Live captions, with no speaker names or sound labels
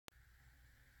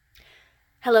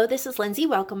Hello, this is Lindsay.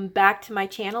 Welcome back to my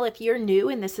channel. If you're new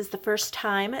and this is the first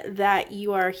time that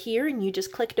you are here and you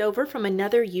just clicked over from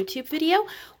another YouTube video,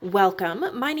 welcome.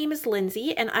 My name is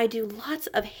Lindsay and I do lots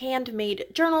of handmade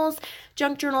journals,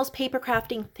 junk journals, paper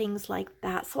crafting, things like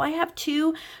that. So I have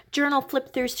two journal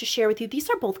flip throughs to share with you. These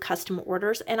are both custom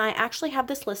orders and I actually have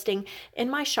this listing in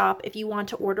my shop if you want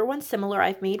to order one similar.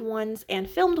 I've made ones and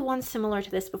filmed ones similar to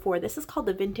this before. This is called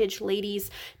the Vintage Ladies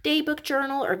Daybook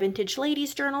Journal or Vintage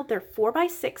Ladies Journal. They're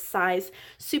 4x6 size,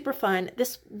 super fun.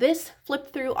 This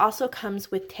flip through also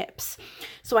comes with tips.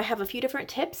 So I have a few different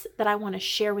tips that I want to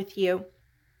share with you.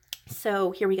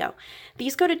 So here we go.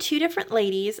 These go to two different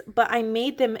ladies, but I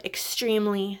made them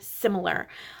extremely similar.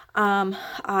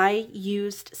 I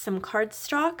used some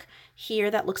cardstock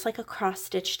here that looks like a cross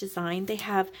stitch design. They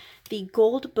have the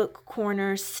gold book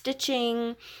corners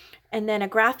stitching and then a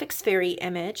graphics fairy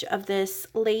image of this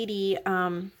lady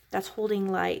that's holding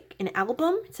like an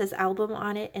album. It says album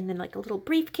on it, and then like a little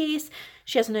briefcase.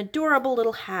 She has an adorable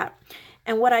little hat.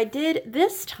 And what I did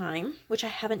this time, which I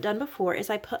haven't done before, is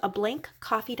I put a blank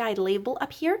coffee dyed label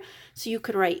up here so you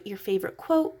could write your favorite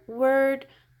quote, word,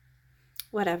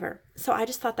 whatever. So I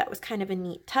just thought that was kind of a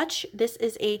neat touch. This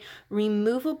is a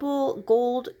removable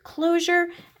gold closure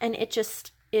and it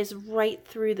just is right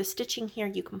through the stitching here.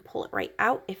 You can pull it right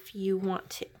out if you want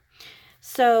to.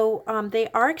 So they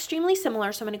are extremely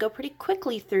similar, so I'm going to go pretty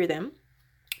quickly through them.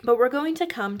 But we're going to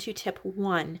come to tip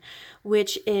 1,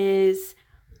 which is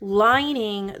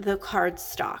lining the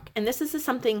cardstock. And this is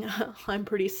something I'm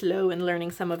pretty slow in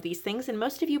learning some of these things, and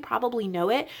most of you probably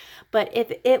know it. But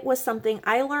if it was something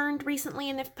I learned recently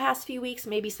in the past few weeks,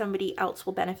 maybe somebody else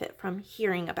will benefit from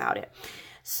hearing about it.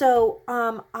 So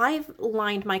I've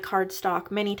lined my cardstock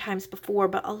many times before,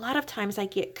 but a lot of times I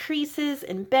get creases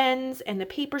and bends and the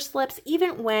paper slips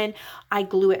even when I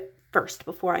glue it first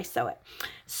before I sew it.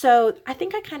 So I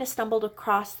think I kind of stumbled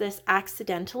across this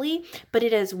accidentally, but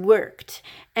it has worked.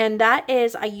 And that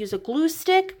is I use a glue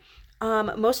stick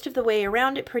most of the way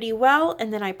around it pretty well,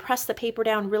 and then I press the paper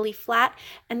down really flat,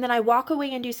 and then I walk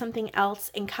away and do something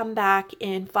else and come back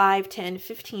in 5, 10,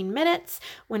 15 minutes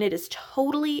when it is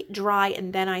totally dry,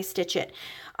 and then I stitch it.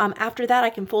 After that I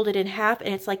can fold it in half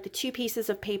and it's like the two pieces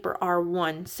of paper are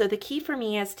one. So the key for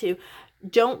me is to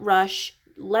don't rush,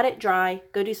 let it dry,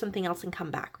 go do something else and come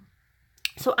back.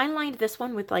 So I lined this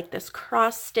one with like this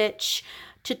cross stitch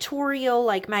tutorial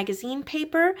like magazine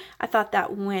paper. I thought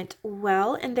that went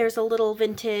well. And there's a little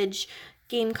vintage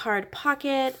game card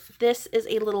pocket. This is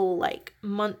a little like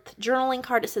month journaling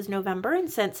card. It says November,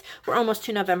 and since we're almost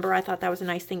to November, I thought that was a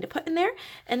nice thing to put in there.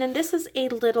 And then this is a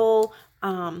little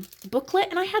booklet,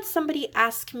 and I had somebody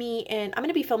ask me, and I'm going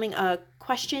to be filming a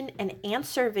question and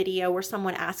answer video where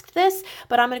someone asked this,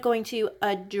 but I'm going to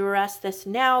address this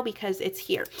now because it's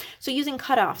here. So using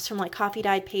cutoffs from like coffee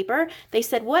dyed paper, they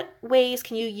said, what ways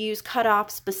can you use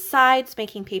cutoffs besides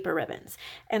making paper ribbons?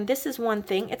 And this is one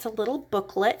thing. It's a little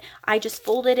booklet. I just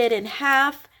folded it in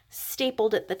half,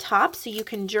 stapled at the top so you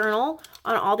can journal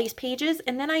on all these pages,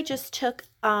 and then I just took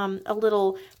a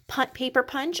little paper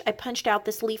punch. I punched out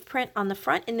this leaf print on the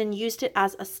front and then used it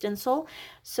as a stencil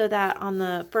so that on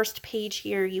the first page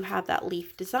here you have that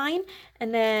leaf design,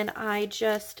 and then I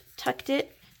just tucked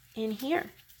it in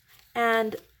here.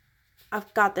 And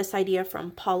I've got this idea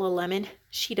from Paula Lemon.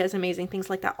 She does amazing things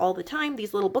like that all the time,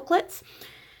 these little booklets.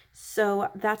 So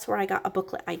that's where I got a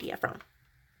booklet idea from.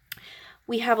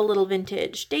 We have a little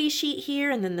vintage day sheet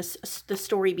here, and then the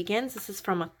story begins. This is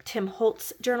from a Tim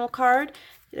Holtz journal card.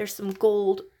 There's some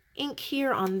gold ink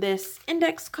here on this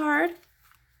index card.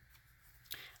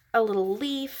 A little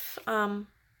leaf,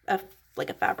 like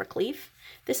a fabric leaf.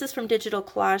 This is from Digital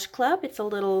Collage Club. It's a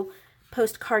little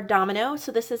postcard domino.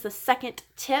 So this is the second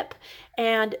tip,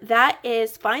 and that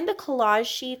is find the collage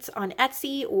sheets on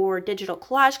Etsy or Digital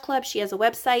Collage Club. She has a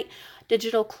website,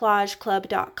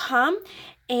 digitalcollageclub.com,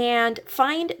 and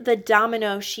find the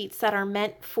domino sheets that are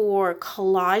meant for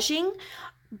collaging.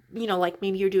 You know, like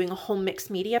maybe you're doing a whole mixed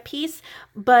media piece,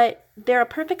 but they're a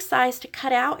perfect size to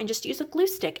cut out and just use a glue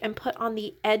stick and put on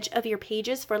the edge of your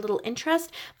pages for a little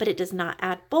interest, but it does not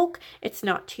add bulk, it's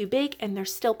not too big, and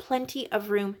there's still plenty of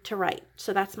room to write.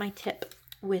 So that's my tip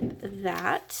with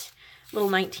that. Little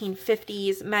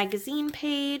 1950s magazine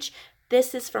page.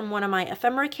 This is from one of my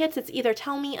ephemera kits. It's either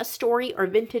Tell Me a Story or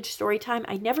Vintage Storytime.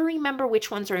 I never remember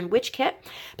which ones are in which kit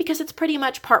because it's pretty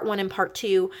much part 1 and part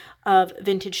 2 of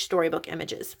vintage storybook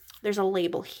images. There's a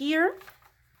label here.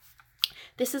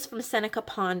 This is from Seneca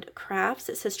Pond Crafts.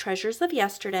 It says Treasures of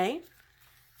Yesterday.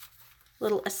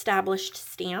 Little established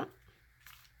stamp.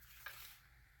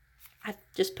 I've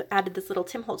just added this little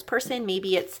Tim Holtz person.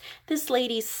 Maybe it's this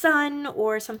lady's son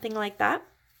or something like that.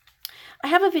 I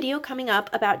have a video coming up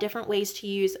about different ways to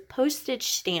use postage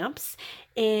stamps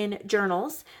in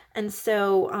journals. And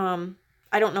so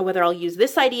I don't know whether I'll use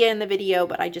this idea in the video,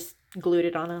 but I just glued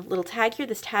it on a little tag here.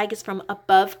 This tag is from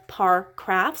Above Par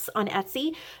Crafts on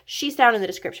Etsy. She's down in the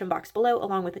description box below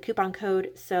along with the coupon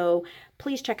code. So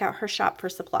please check out her shop for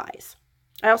supplies.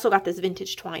 I also got this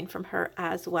vintage twine from her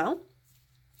as well.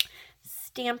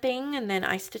 Stamping, and then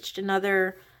I stitched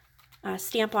another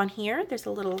stamp on here. There's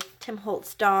a little Tim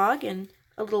Holtz dog and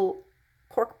a little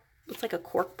cork, looks like a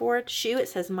corkboard shoe. It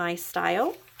says My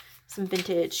Style. Some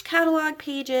vintage catalog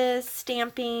pages,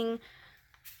 stamping.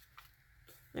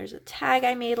 There's a tag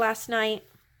I made last night.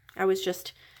 I was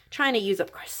just trying to use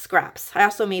up scraps. I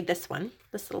also made this one,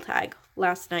 this little tag,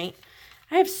 last night.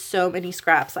 I have so many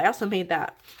scraps. I also made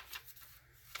that.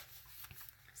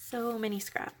 So many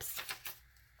scraps.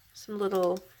 Some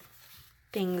little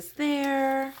things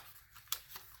there.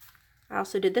 I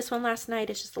also did this one last night.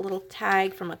 It's just a little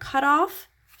tag from a cutoff.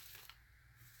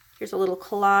 Here's a little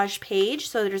collage page.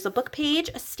 So there's a book page,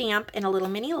 a stamp, and a little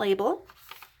mini label.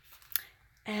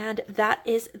 And that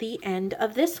is the end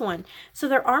of this one. So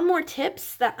there are more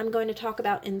tips that I'm going to talk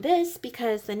about in this,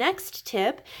 because the next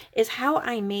tip is how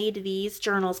I made these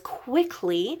journals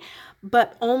quickly,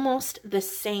 but almost the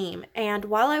same. And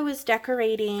while I was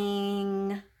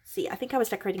decorating, see, I think I was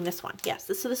decorating this one.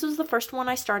 Yes, so this was the first one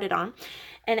I started on.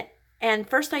 And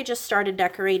first I just started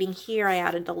decorating here. I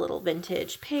added a little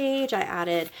vintage page. I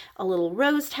added a little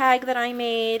rose tag that I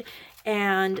made.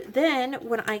 And then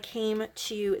when I came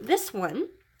to this one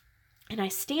and I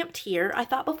stamped here, I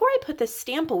thought before I put this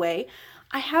stamp away,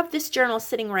 I have this journal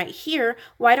sitting right here.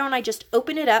 Why don't I just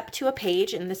open it up to a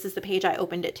page? And this is the page I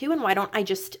opened it to. And why don't I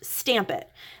just stamp it?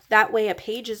 That way a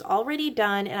page is already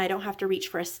done and I don't have to reach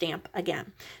for a stamp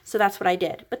again. So that's what I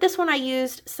did. But this one I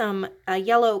used some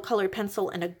yellow colored pencil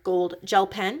and a gold gel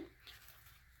pen.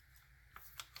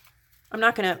 I'm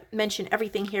not going to mention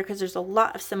everything here because there's a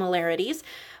lot of similarities.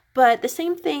 But the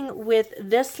same thing with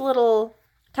this little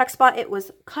tuck spot. It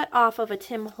was cut off of a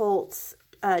Tim Holtz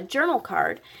journal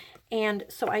card. And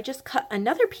so I just cut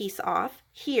another piece off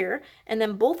here, and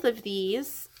then both of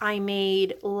these I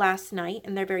made last night,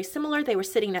 and they're very similar. They were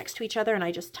sitting next to each other, and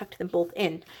I just tucked them both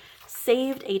in.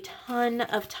 Saved a ton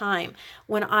of time.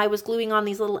 When I was gluing on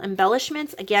these little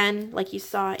embellishments, again, like you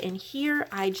saw in here,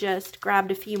 I just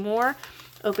grabbed a few more,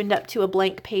 opened up to a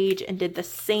blank page, and did the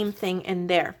same thing in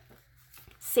there.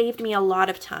 Saved me a lot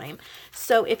of time.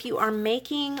 So if you are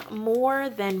making more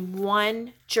than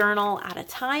one journal at a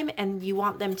time and you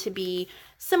want them to be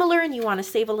similar and you want to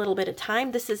save a little bit of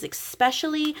time, this is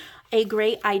especially a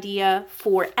great idea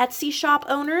for Etsy shop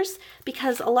owners,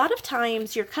 because a lot of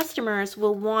times your customers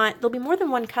will want, there'll be more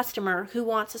than one customer who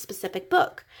wants a specific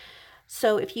book.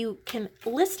 So if you can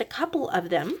list a couple of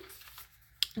them,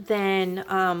 then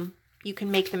you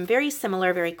can make them very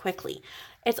similar very quickly.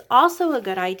 It's also a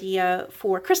good idea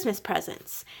for Christmas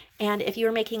presents. And if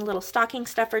you're making little stocking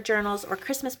stuffer journals or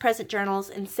Christmas present journals,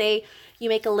 and say you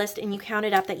make a list and you count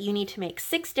it up that you need to make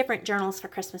 6 different journals for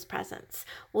Christmas presents.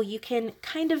 Well, you can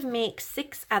kind of make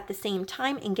 6 at the same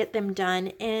time and get them done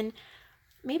in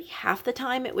maybe half the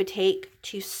time it would take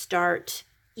to start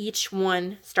each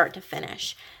one start to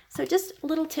finish. So just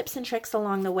little tips and tricks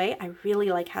along the way. I really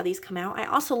like how these come out. I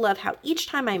also love how each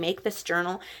time I make this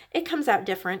journal, it comes out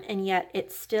different, and yet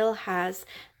it still has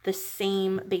the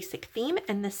same basic theme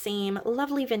and the same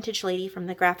lovely vintage lady from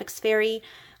the Graphics Fairy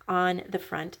on the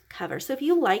front cover. So if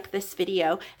you like this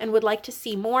video and would like to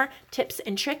see more tips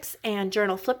and tricks and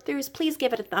journal flip throughs, please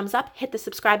give it a thumbs up, hit the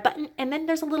subscribe button, and then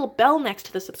there's a little bell next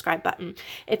to the subscribe button.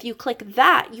 If you click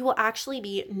that, you will actually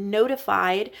be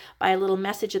notified by a little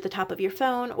message at the top of your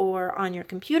phone or on your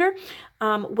computer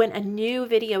when a new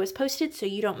video is posted, so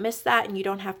you don't miss that and you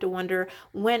don't have to wonder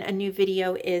when a new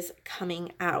video is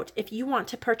coming out. If you want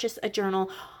to purchase a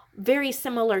journal very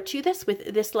similar to this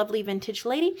with this lovely vintage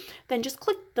lady, then just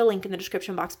click the link in the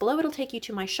description box below. It'll take you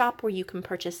to my shop where you can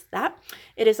purchase that.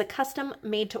 It is a custom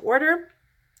made to order,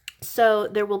 so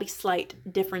there will be slight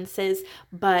differences,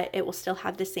 but it will still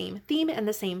have the same theme and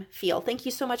the same feel. Thank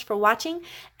you so much for watching,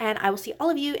 and I will see all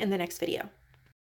of you in the next video.